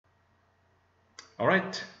All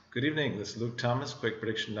right, good evening. This is Luke Thomas,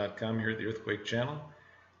 QuakePrediction.com here at the Earthquake Channel.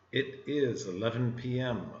 It is 11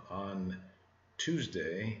 p.m. on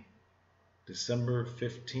Tuesday, December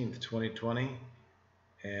 15th, 2020,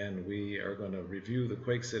 and we are going to review the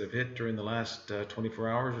quakes that have hit during the last 24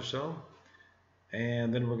 hours or so,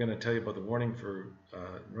 and then we're going to tell you about the warning for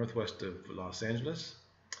northwest of Los Angeles,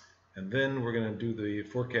 and then we're going to do the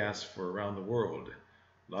forecast for around the world.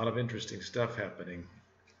 A lot of interesting stuff happening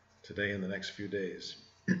today and the next few days.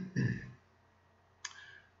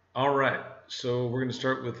 All right, so we're going to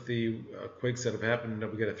start with the quakes that have happened.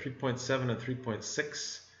 We got a 3.7 and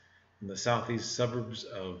 3.6 in the southeast suburbs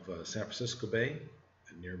of San Francisco Bay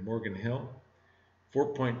near Morgan Hill.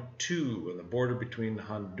 4.2 on the border between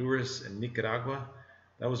Honduras and Nicaragua.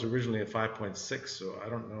 That was originally a 5.6, so I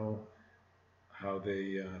don't know how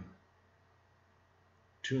they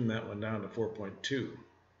tuned that one down to 4.2.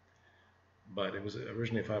 But it was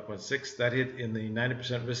originally 5.6. That hit in the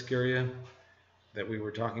 90% risk area that we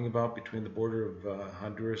were talking about between the border of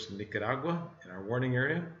Honduras and Nicaragua in our warning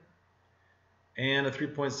area. And a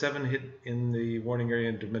 3.7 hit in the warning area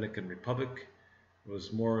in Dominican Republic. It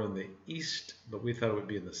was more in the east, but we thought it would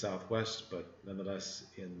be in the southwest, but nonetheless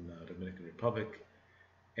in Dominican Republic.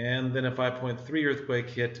 And then a 5.3 earthquake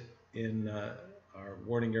hit in our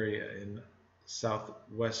warning area in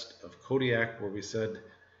southwest of Kodiak, where we said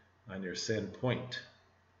near Sand Point,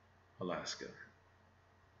 Alaska.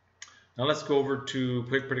 Now let's go over to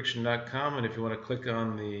QuakePrediction.com, and if you want to click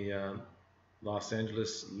on the Los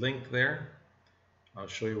Angeles link there, I'll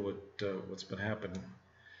show you what's been happening.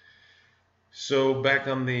 So back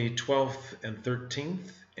on the 12th and 13th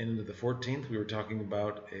and into the 14th, we were talking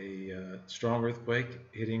about a strong earthquake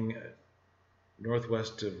hitting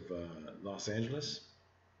northwest of Los Angeles,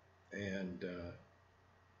 and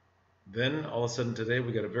then all of a sudden today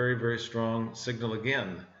we got a very, very strong signal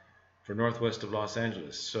again for northwest of Los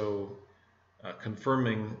Angeles. So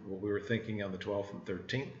confirming what we were thinking on the 12th and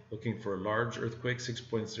 13th, looking for a large earthquake,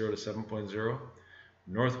 6.0 to 7.0,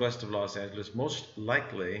 northwest of Los Angeles, most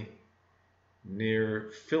likely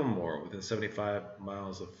near Fillmore, within 75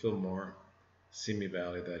 miles of Fillmore, Simi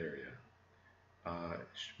Valley, that area.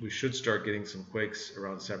 We should start getting some quakes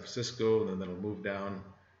around San Francisco, and then that'll move down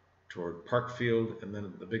toward Parkfield, and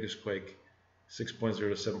then the biggest quake, 6.0 to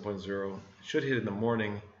 7.0, should hit in the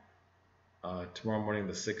morning, tomorrow morning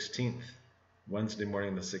the 16th, Wednesday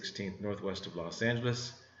morning the 16th, northwest of Los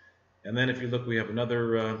Angeles. And then if you look, we have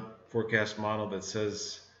another forecast model that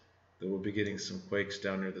says that we'll be getting some quakes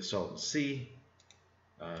down near the Salton Sea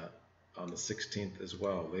on the 16th as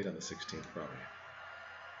well, late on the 16th probably.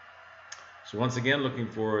 So once again, looking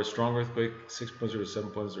for a strong earthquake, 6.0 to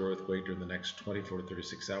 7.0 earthquake during the next 24 to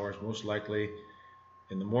 36 hours, most likely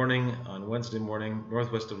in the morning on Wednesday morning,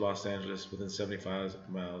 northwest of Los Angeles, within 75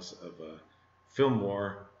 miles of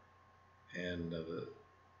Fillmore and the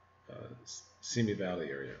Simi Valley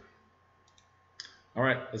area. All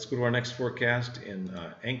right, let's go to our next forecast in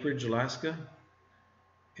Anchorage, Alaska.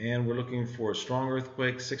 And we're looking for a strong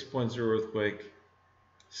earthquake, 6.0 earthquake,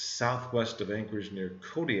 southwest of Anchorage near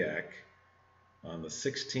Kodiak, on the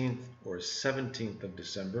 16th or 17th of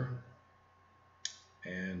December.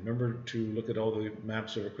 And remember to look at all the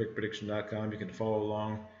maps over QuakePrediction.com. You can follow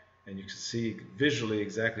along and you can see visually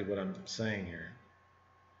exactly what I'm saying here.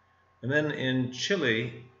 And then in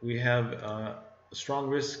Chile, we have a strong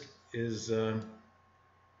risk is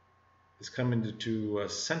coming to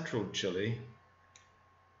central Chile,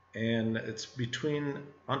 and it's between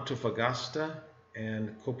Antofagasta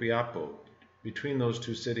and Copiapo. Between those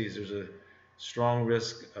two cities, there's a strong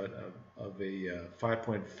risk of a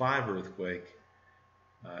 5.5 earthquake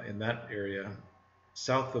in that area,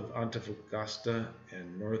 south of Antofagasta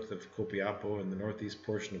and north of Copiapo in the northeast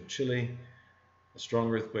portion of Chile. A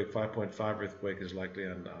strong earthquake, 5.5 earthquake, is likely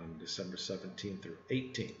on December 17th or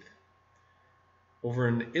 18th. Over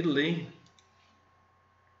in Italy,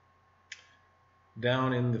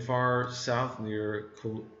 down in the far south near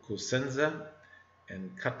Cosenza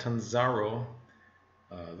and Catanzaro,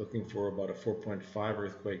 looking for about a 4.5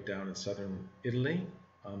 earthquake down in southern Italy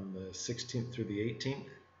on the 16th through the 18th.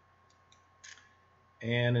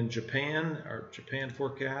 And in Japan, our Japan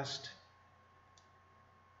forecast,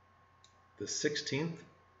 the 16th,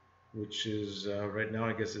 which is right now,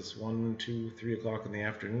 I guess it's 1, 2, 3 o'clock in the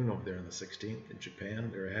afternoon over there on the 16th in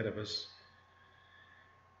Japan. They're ahead of us.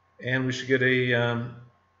 And we should get a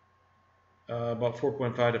about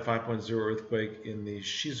 4.5 to 5.0 earthquake in the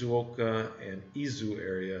Shizuoka and Izu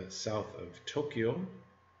area south of Tokyo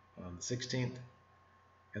on the 16th.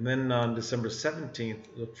 And then on December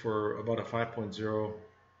 17th, look for about a 5.0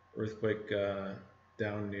 earthquake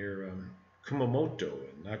down near Kumamoto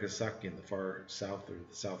and Nagasaki in the far south or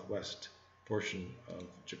the southwest portion of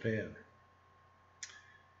Japan.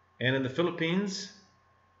 And in the Philippines,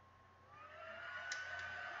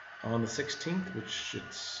 on the 16th, which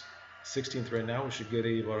it's 16th right now, we should get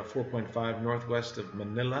about a 4.5 northwest of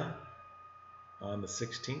Manila on the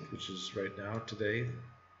 16th, which is right now, today,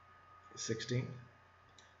 the 16th.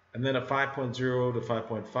 And then a 5.0 to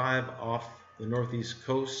 5.5 off the northeast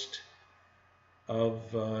coast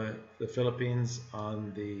of the Philippines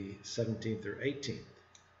on the 17th or 18th.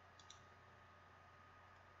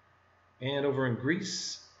 And over in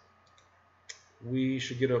Greece, we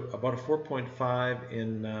should get about a 4.5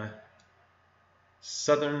 in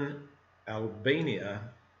southern Albania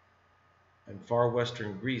and far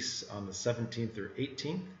western Greece on the 17th or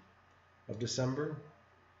 18th of December.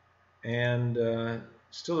 And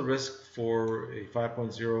still a risk for a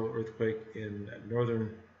 5.0 earthquake in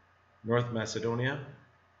North Macedonia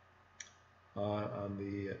on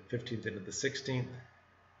the 15th into the 16th.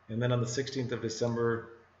 And then on the 16th of December,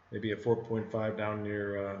 maybe a 4.5 down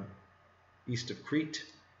near east of Crete.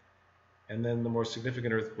 And then the more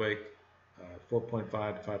significant earthquake, 4.5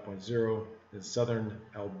 to 5.0 in southern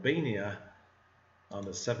Albania on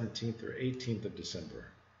the 17th or 18th of December.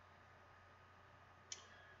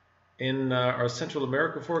 In our Central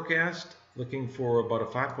America forecast, looking for about a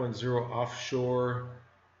 5.0 offshore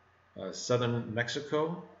southern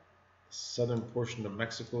Mexico, southern portion of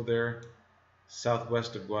Mexico there,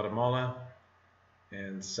 southwest of Guatemala,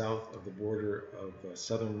 and south of the border of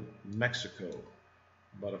southern Mexico.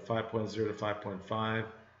 About a 5.0 to 5.5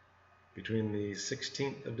 between the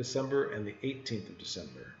 16th of December and the 18th of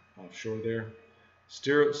December offshore there.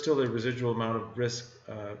 Still a residual amount of risk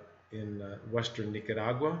in western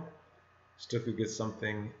Nicaragua. Still could get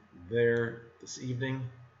something there this evening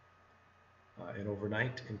and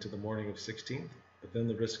overnight into the morning of 16th, but then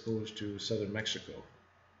the risk moves to southern Mexico.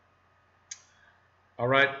 All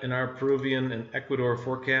right, in our Peruvian and Ecuador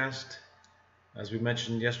forecast, as we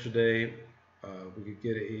mentioned yesterday, we could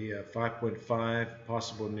get a 5.5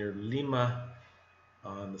 possible near Lima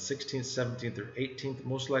on the 16th, 17th, or 18th,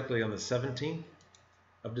 most likely on the 17th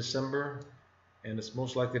of December, and it's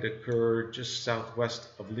most likely to occur just southwest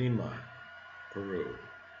of Lima, Peru.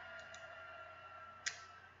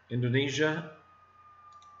 Indonesia,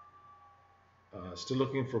 still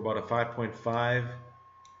looking for about a 5.5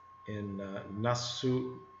 in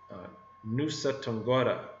Nusa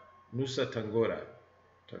Tenggara.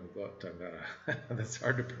 That's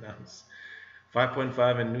hard to pronounce.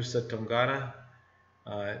 5.5 in Nusa Tenggara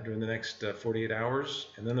during the next 48 hours,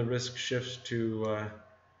 and then the risk shifts to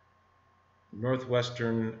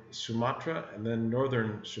northwestern Sumatra and then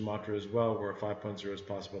northern Sumatra as well, where a 5.0 is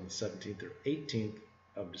possible on the 17th or 18th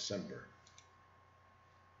of December.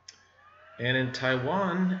 And in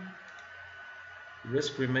Taiwan,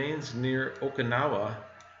 risk remains near Okinawa,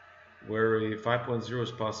 where a 5.0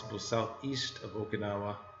 is possible southeast of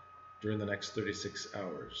Okinawa during the next 36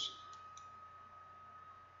 hours.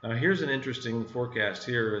 Now here's an interesting forecast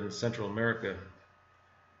here in Central America.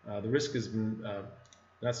 The risk has been,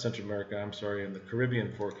 not Central America, I'm sorry, in the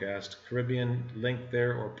Caribbean forecast, Caribbean link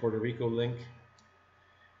there, or Puerto Rico link.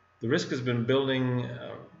 The risk has been building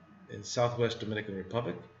in southwest Dominican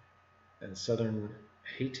Republic and southern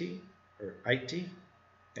Haiti, or Haiti,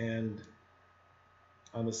 and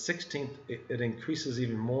on the 16th it increases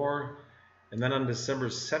even more, and then on December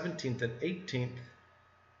 17th and 18th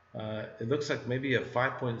it looks like maybe a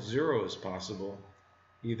 5.0 is possible,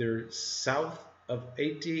 either south of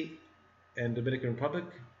Haiti and Dominican Republic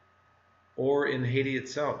or in Haiti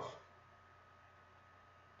itself.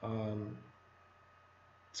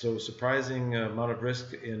 So surprising amount of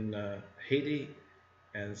risk in Haiti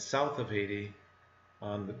and south of Haiti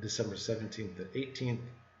on the December 17th and 18th,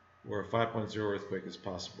 where a 5.0 earthquake is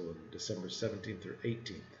possible on December 17th or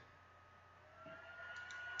 18th.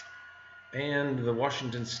 And the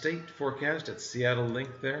Washington State forecast at Seattle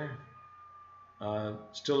link there,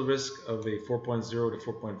 still a risk of a 4.0 to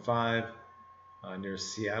 4.5 near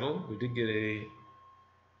Seattle. We did get a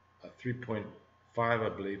 3.5, I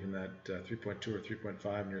believe, in that 3.2 or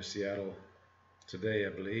 3.5 near Seattle today, I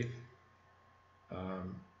believe.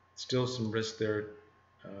 Still some risk there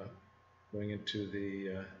going into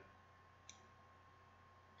the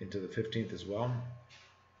 15th as well.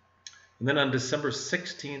 And then on December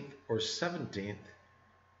 16th or 17th,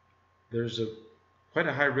 there's quite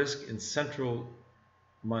a high risk in central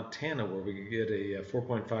Montana, where we could get a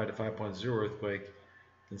 4.5 to 5.0 earthquake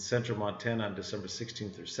in central Montana on December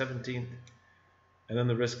 16th or 17th. And then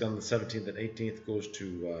the risk on the 17th and 18th goes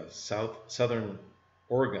to southern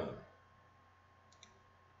Oregon.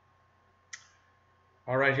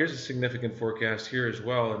 All right, here's a significant forecast here as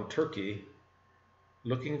well in Turkey.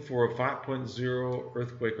 Looking for a 5.0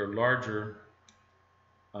 earthquake or larger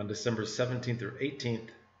on December 17th or 18th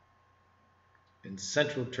in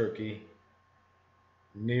central Turkey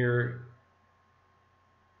near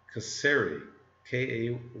Kayseri,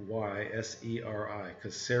 Kayseri,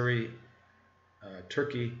 Kayseri,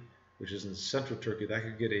 Turkey, which is in central Turkey. That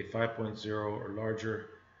could get a 5.0 or larger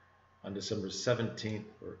on December 17th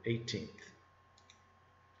or 18th.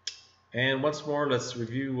 And once more, let's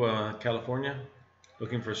review California.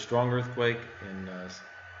 Looking for a strong earthquake in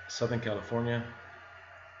Southern California,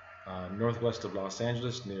 northwest of Los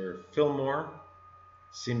Angeles near Fillmore,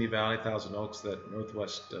 Simi Valley, Thousand Oaks, that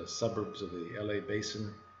northwest suburbs of the LA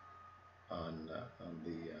basin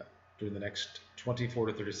during the next 24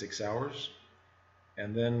 to 36 hours.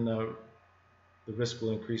 And then the risk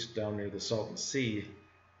will increase down near the Salton Sea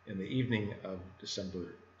in the evening of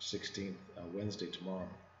December 16th, Wednesday, tomorrow.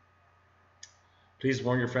 Please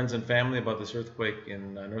warn your friends and family about this earthquake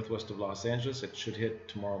in northwest of Los Angeles. It should hit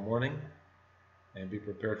tomorrow morning, and be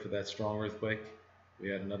prepared for that strong earthquake. We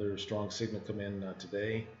had another strong signal come in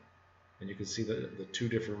today, and you can see the two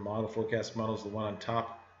different forecast models. The one on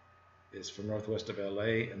top is for northwest of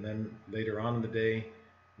LA, and then later on in the day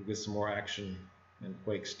we'll get some more action and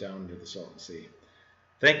quakes down near the Salton Sea.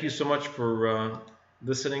 Thank you so much for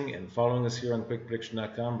listening and following us here on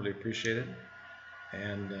QuakePrediction.com. Really appreciate it.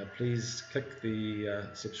 And please click the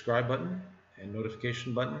subscribe button and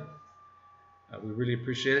notification button. We really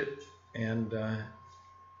appreciate it. And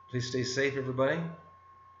please stay safe, everybody.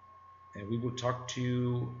 And we will talk to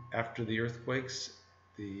you after the earthquakes.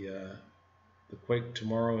 The quake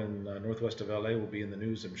tomorrow in northwest of LA will be in the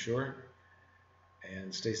news, I'm sure.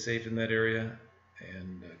 And stay safe in that area.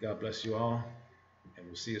 And God bless you all. And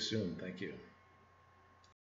we'll see you soon. Thank you.